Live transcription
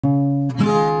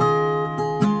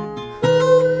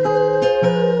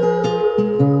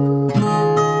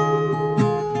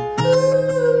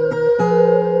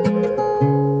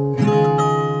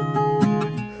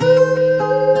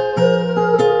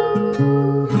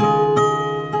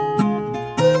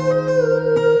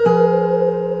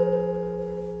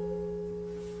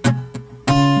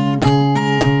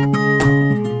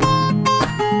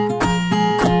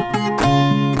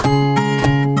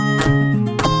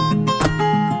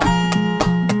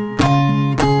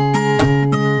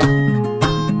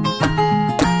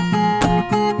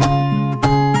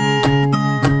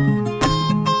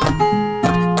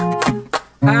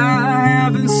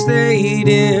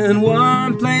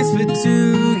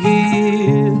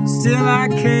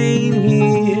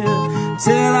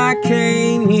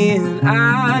but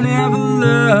I never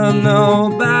loved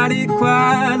nobody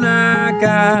quite like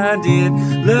I did.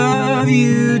 Love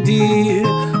you, dear,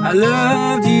 I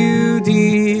loved you,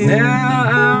 dear.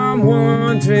 Now I'm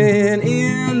wandering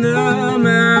in the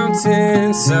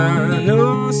mountain sun.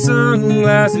 No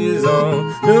sunglasses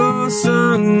on, no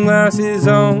sunglasses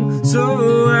on,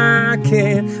 so I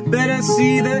can better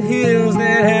see the hills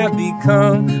that have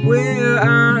become where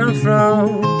I'm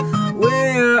from,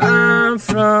 where I'm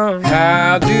from.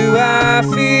 How do I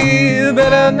feel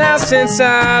better now since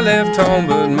I left home?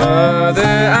 But mother,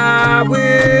 I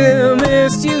will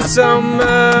miss you so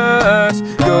much.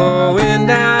 Going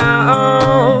now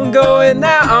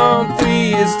on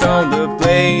 3 is on the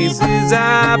places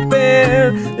I've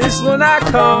been. This one I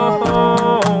call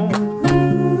home.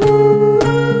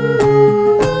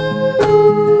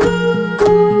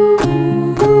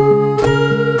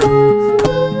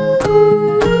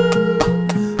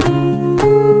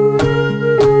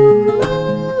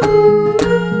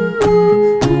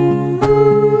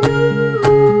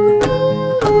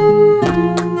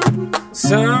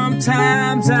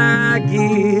 Sometimes I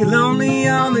get lonely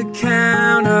on the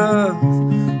count of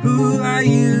who I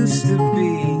used to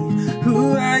be,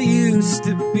 who I used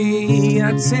to be.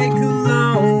 I take a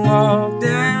long walk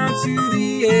down to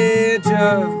the edge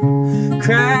of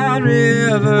Crowd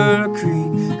River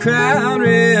Creek, Crowd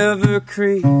River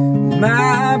Creek.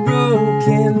 My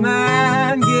broken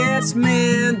mind gets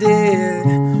mended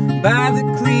by the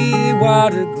clear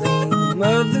water gleam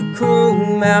of the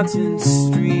cold mountain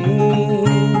stream,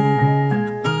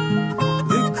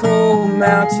 the cold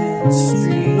mountain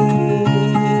stream.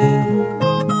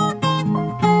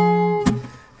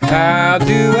 How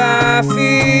do I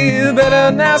feel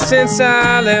better now since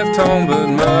I left home? But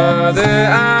mother,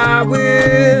 I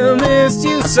will miss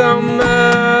you so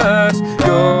much.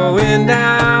 Going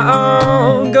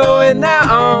now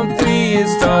on 3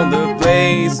 is on the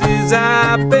places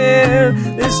I've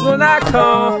been. This one I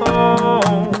call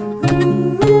home.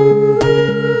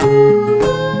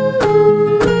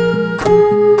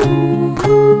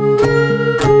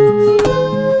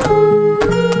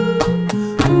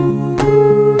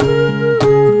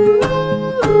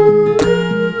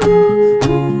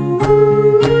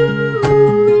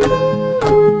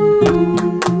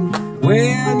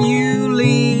 When you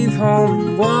leave home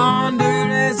and wander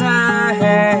as I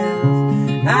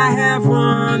have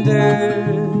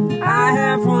wandered, I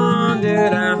have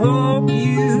wandered. I hope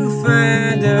you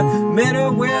find a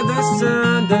meadow where the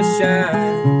sun does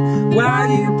shine, while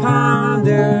you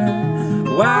ponder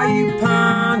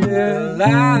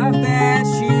life that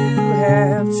you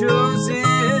have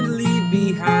chosen to leave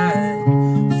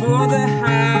behind, for the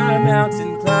high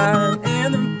mountain climb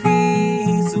and the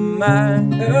peace of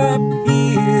mind. Up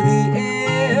here the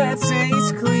air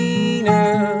tastes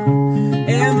cleaner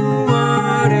and the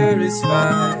water is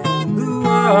fine, the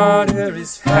water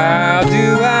is fine. How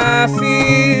do I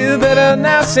feel better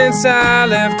now since I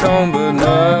left home? But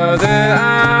mother,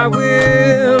 I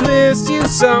will miss you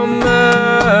so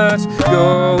much.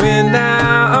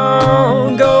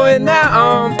 Going now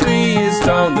on 3 is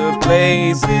on the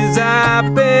places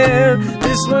I've been.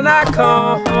 This one I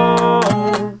call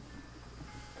home.